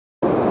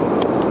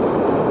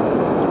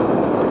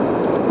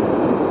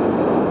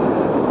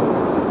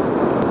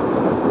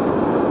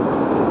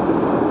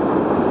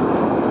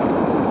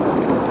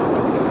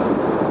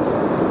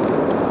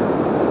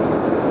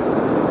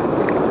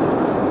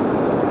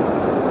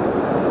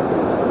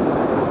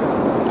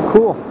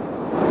Cool.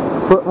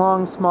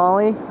 Foot-long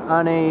smallie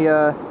on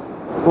a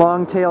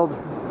long-tailed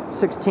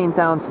 16th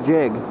ounce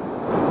jig.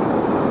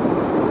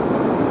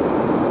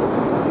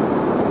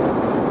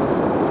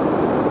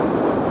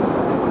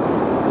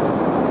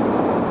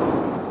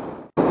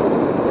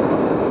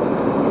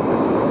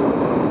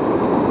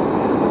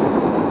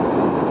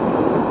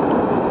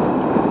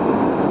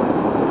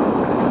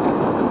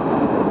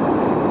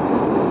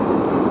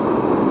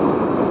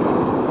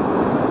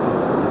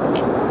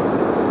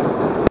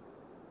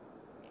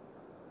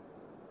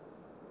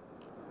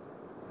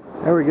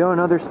 There we go,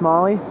 another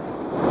smallie.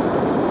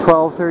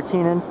 12,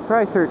 13, and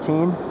probably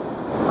 13.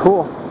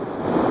 Cool.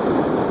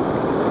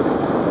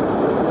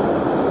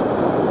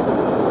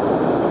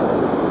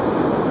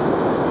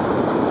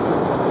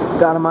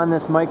 Got him on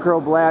this micro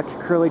black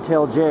curly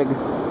tail jig.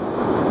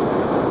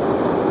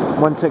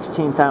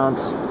 1/16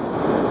 ounce.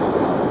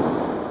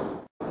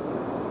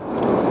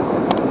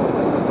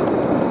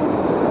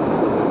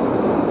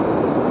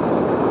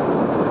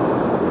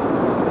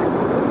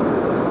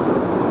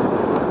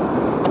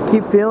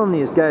 Keep feeling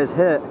these guys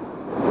hit.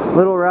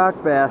 Little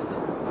rock bass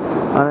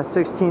on a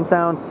 16th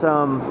ounce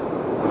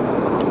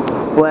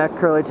black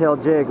curly tail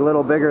jig. A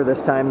little bigger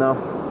this time though.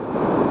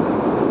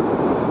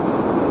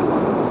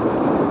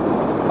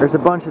 There's a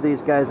bunch of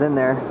these guys in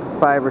there.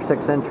 5 or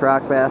 6 inch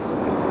rock bass.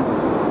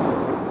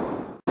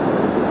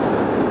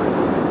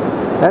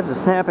 That's a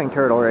snapping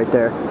turtle right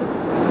there.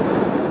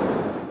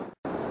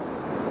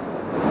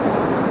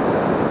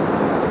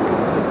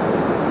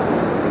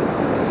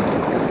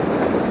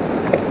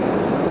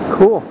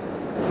 Cool.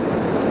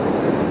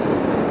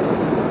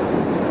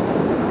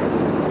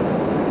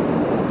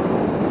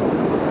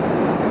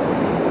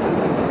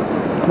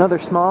 Another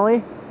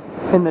smallie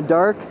in the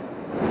dark.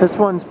 This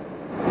one's,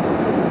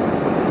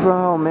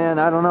 oh man,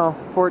 I don't know,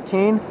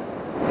 14?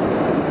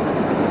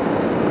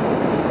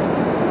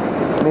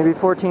 Maybe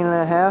 14 and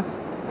a half.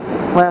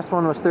 Last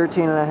one was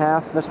 13 and a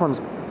half. This one's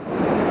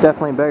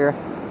definitely bigger.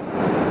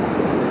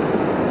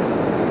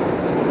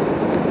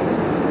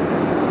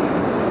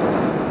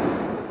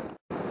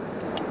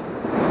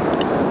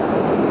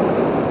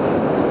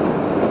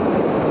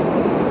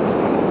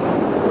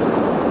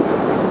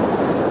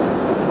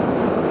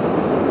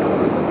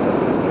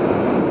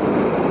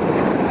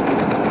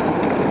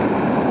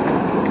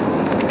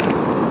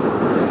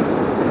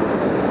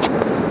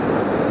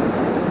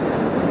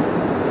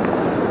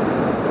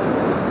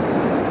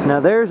 Now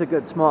there's a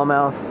good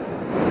smallmouth.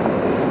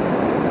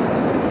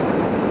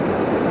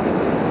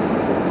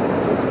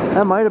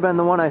 That might have been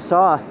the one I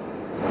saw.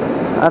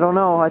 I don't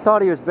know. I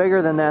thought he was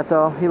bigger than that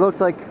though. He looked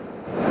like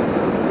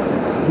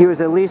he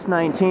was at least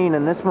 19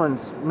 and this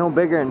one's no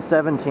bigger than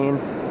 17.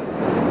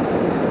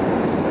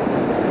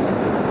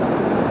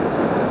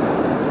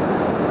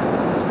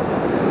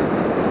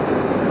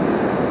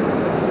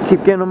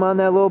 Keep getting them on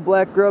that little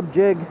black grub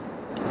jig.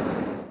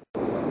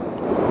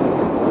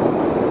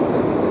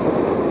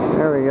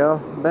 There we go.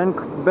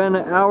 Been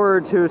an hour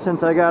or two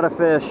since I got a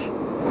fish.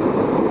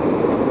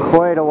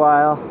 Quite a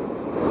while.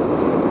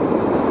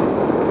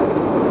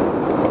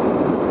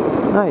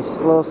 Nice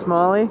little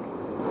smallie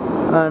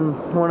on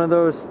one of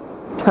those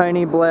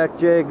tiny black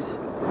jigs.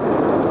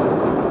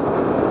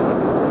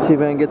 Let's see if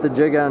I can get the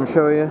jig on and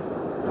show you.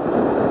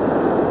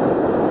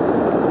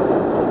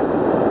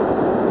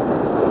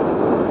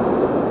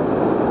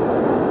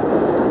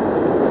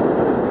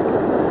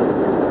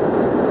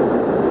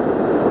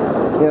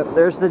 Yep,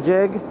 there's the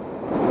jig.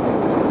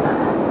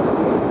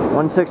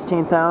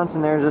 1/16 ounce,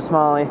 and there's a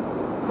smallie.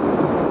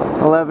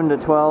 11 to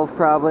 12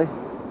 probably.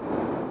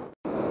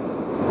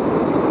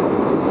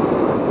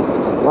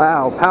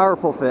 Wow,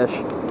 powerful fish.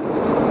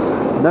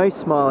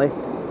 Nice smallie.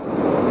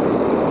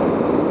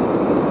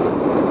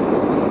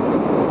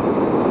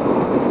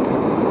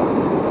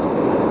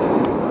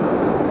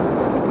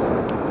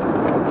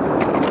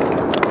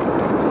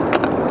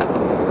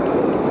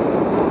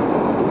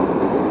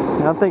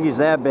 I don't think he's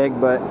that big,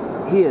 but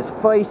he is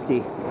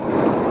feisty.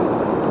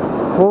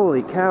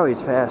 Holy cow, he's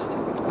fast.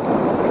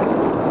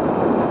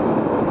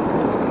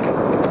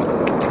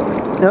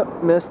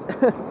 Nope, missed.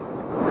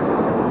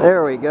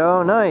 There we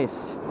go,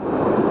 nice.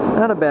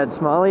 Not a bad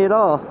smallie at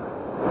all.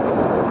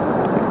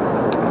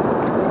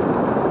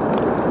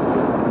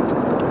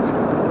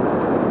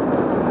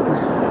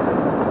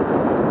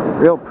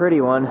 Real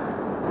pretty one.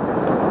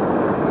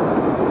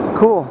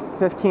 Cool,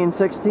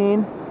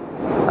 15-16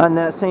 on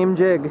that same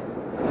jig.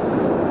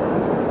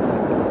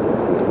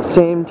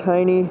 Same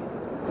tiny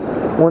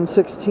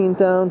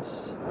 1/16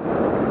 ounce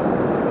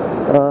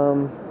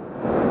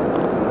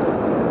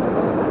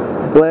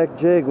black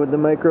jig with the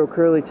micro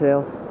curly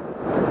tail.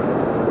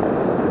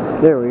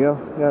 There we go,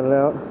 got it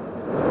out.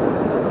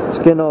 It's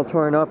getting all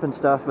torn up and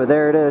stuff, but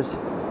there it is.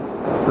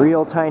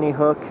 Real tiny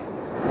hook.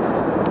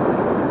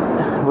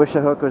 Wish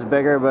the hook was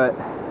bigger, but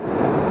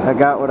I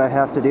got what I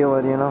have to deal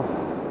with, you know.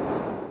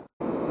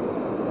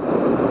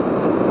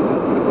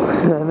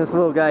 And this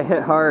little guy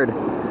hit hard.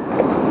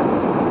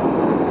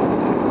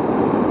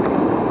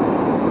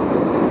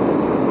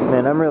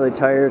 Man, I'm really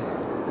tired.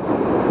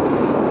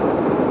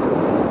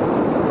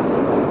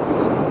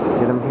 Let's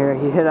get him here.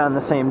 He hit on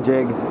the same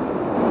jig.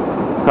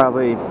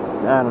 Probably,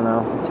 I don't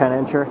know,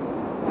 10-incher.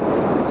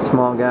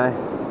 Small guy.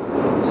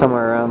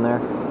 Somewhere around there.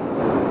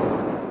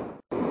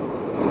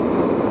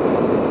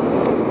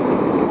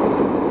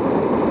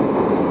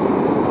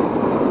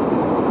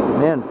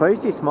 Man,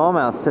 feisty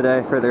smallmouths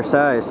today for their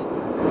size.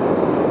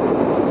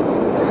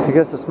 I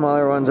guess the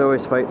smaller ones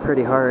always fight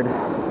pretty hard.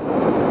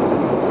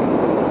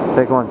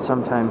 Big ones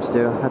sometimes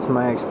do. That's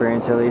my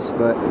experience at least,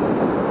 but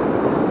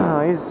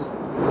oh, he's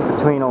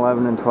between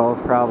 11 and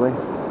 12 probably.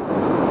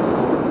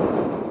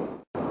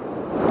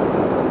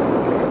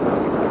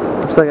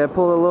 Looks like I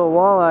pulled a little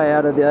walleye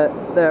out of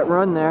that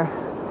run there.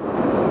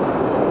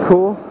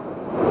 Cool.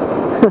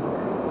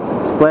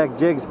 This black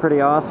jig's pretty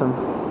awesome.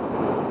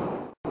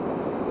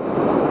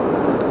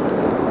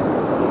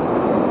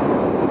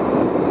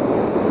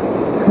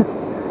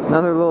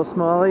 Another little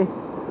smallie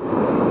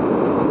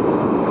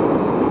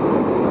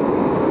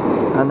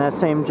on that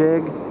same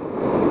jig.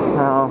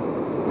 Oh,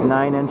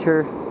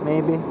 9-incher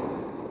maybe.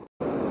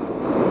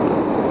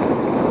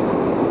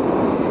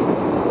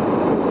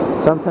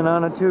 Something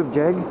on a tube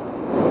jig.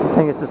 I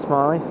think it's a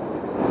smallie.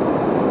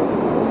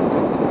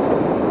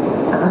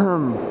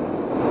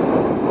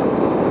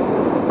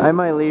 I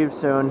might leave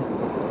soon,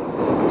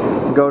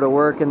 go to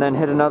work, and then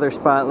hit another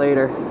spot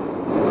later.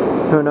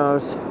 Who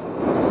knows?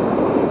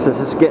 This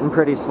is getting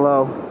pretty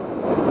slow.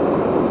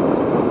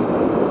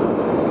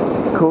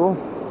 Cool.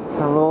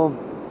 A little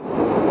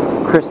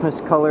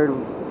Christmas colored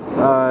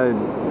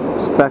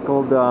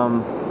speckled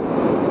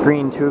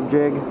green tube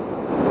jig.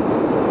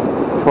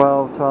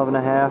 12 and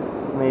a half,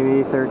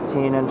 maybe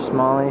 13-inch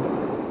smallie.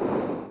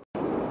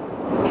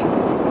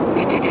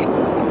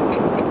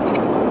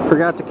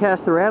 Forgot to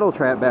cast the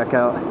rattletrap back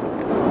out.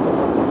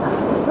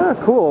 Oh,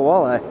 cool,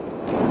 walleye.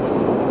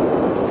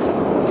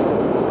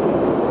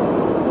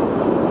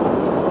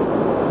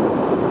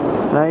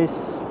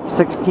 Nice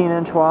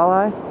 16-inch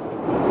walleye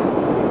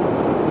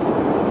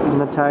in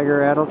the tiger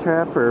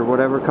rattletrap, or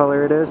whatever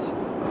color it is.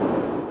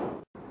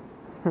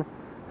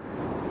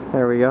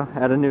 There we go,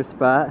 at a new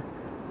spot.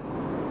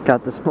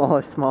 Got the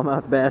smallest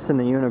smallmouth bass in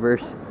the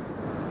universe.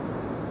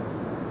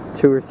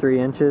 2 or 3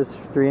 inches,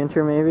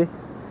 3-incher maybe?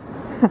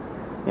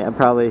 Yeah,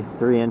 probably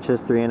 3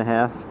 inches,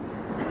 3.5.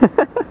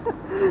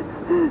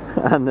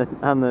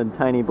 on the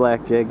tiny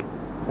black jig.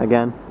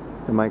 Again,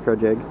 the micro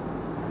jig.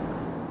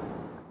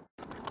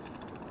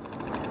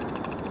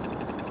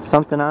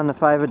 Something on the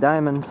 5 of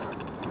diamonds.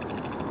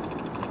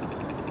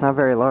 Not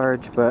very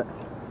large, but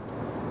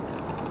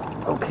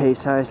okay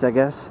sized, I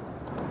guess.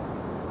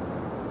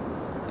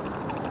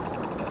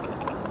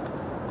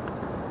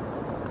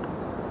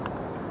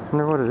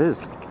 Wonder what it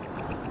is.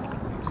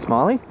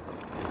 Smallie?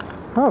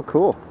 Oh,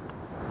 cool.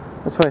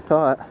 That's what I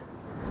thought.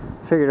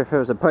 Figured if it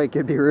was a pike,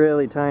 it'd be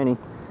really tiny.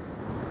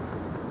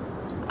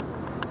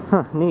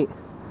 Huh, neat.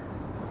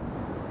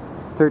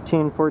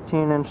 13,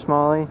 14-inch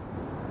smallie.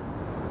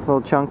 A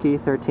little chunky,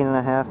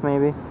 13.5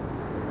 maybe.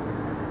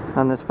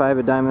 On this 5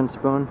 of diamond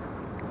spoon.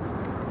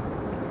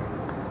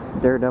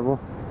 Daredevle.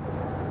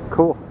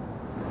 Cool.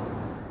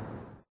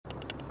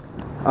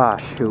 Ah,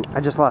 shoot. I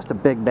just lost a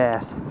big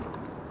bass.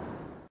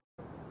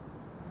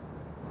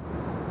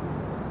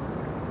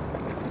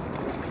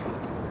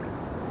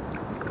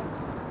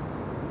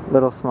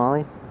 Little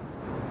smallie.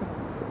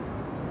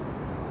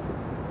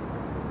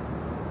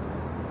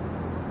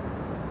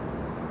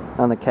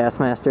 On the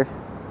Castmaster.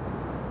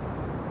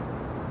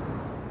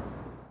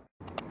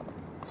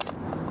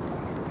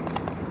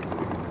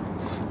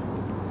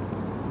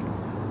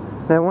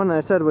 That one that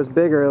I said was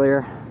big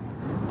earlier,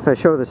 if I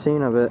show the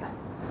scene of it,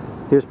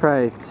 he was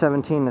probably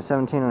 17 to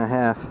 17 and a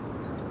half.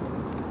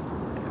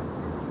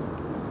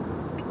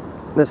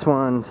 This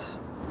one's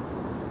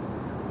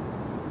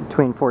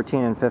between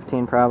 14 and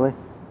 15 probably.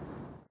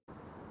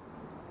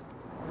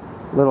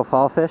 Little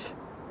fall fish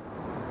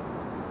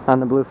on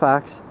the blue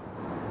fox.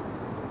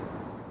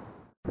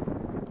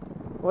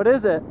 What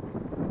is it?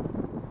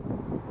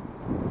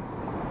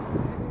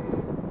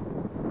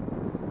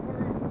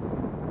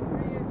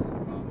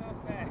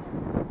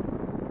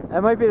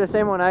 That might be the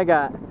same one I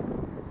got.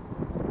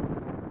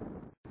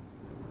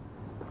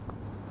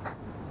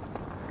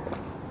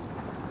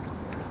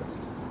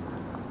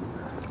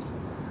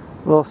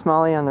 Little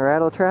smallie on the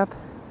rattletrap.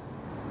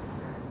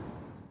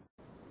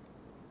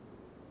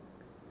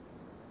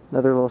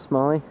 Another little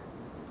smallie.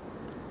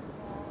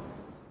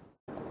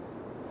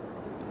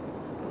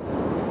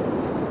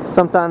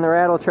 Something on the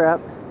rattletrap.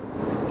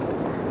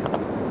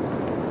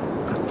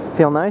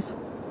 Feel nice?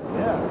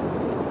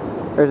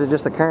 Yeah. Or is it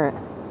just the current?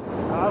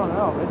 I don't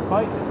know. It's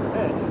biting the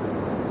fish.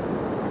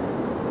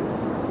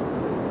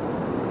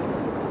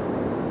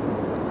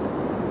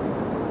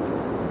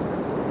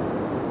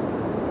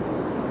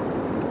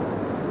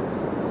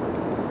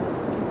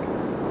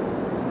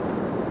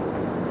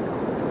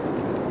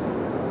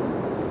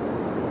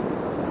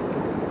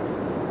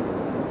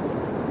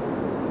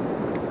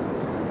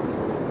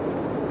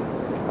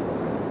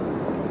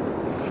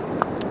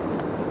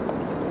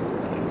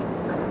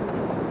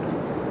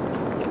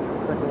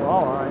 It's like a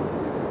walleye.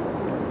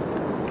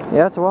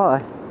 Yeah, it's a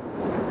walleye.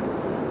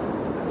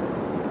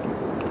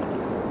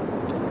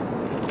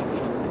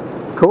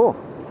 Cool.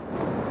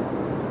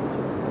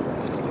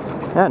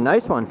 Yeah,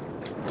 nice one.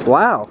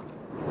 Wow.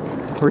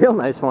 Real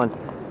nice one.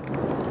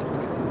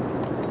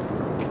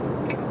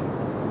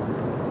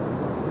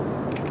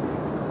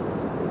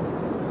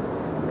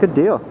 Good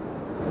deal.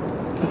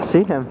 Let's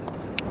see him.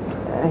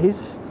 Yeah,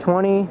 he's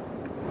 20.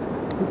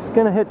 He's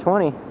gonna hit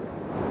 20.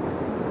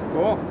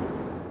 Cool.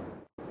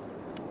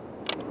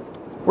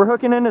 We're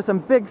hooking into some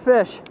big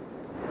fish.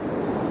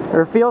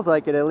 Or it feels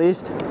like it, at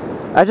least.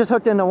 I just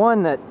hooked into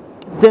one that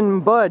didn't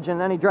budge and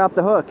then he dropped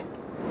the hook.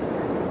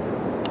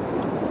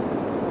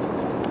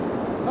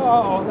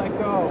 Oh, let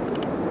go.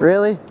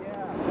 Really?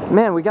 Yeah.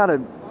 Man, we gotta...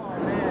 Oh,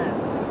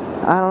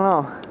 man. I don't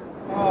know.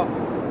 Oh.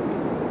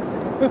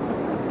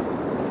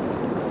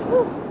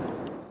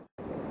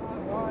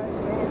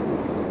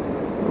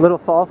 Little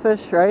fall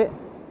fish, right?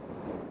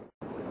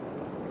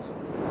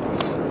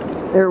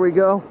 There we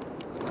go.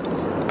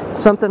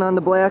 Something on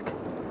the black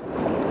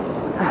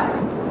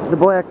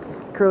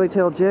curly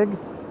tail jig.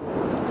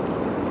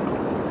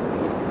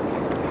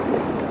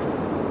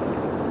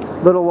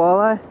 Little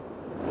walleye.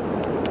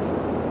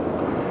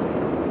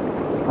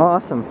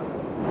 Awesome.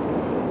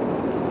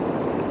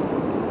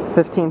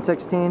 15,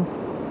 16.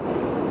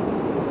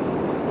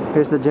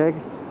 Here's the jig.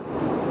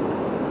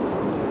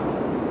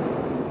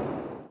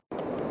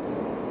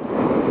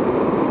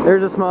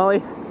 There's a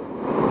smallie.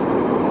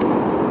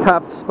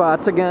 Popped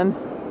spots again.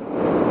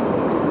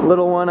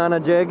 Little one on a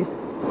jig.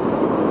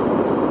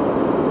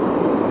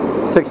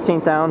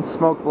 16th ounce,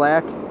 smoked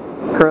black,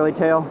 curly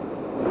tail.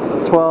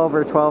 12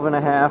 or 12 and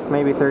a half,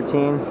 maybe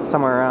 13,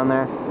 somewhere around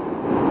there.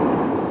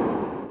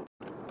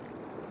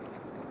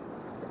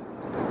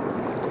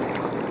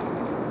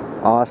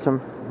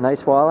 Awesome.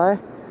 Nice walleye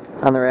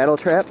on the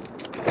rattletrap.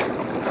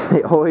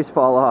 They always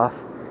fall off.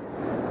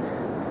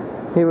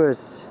 He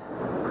was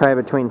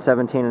probably between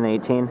 17 and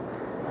 18.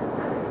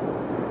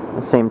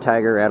 The same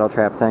tiger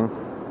rattletrap thing.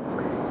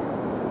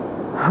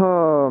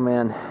 Oh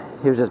man,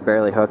 he was just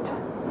barely hooked.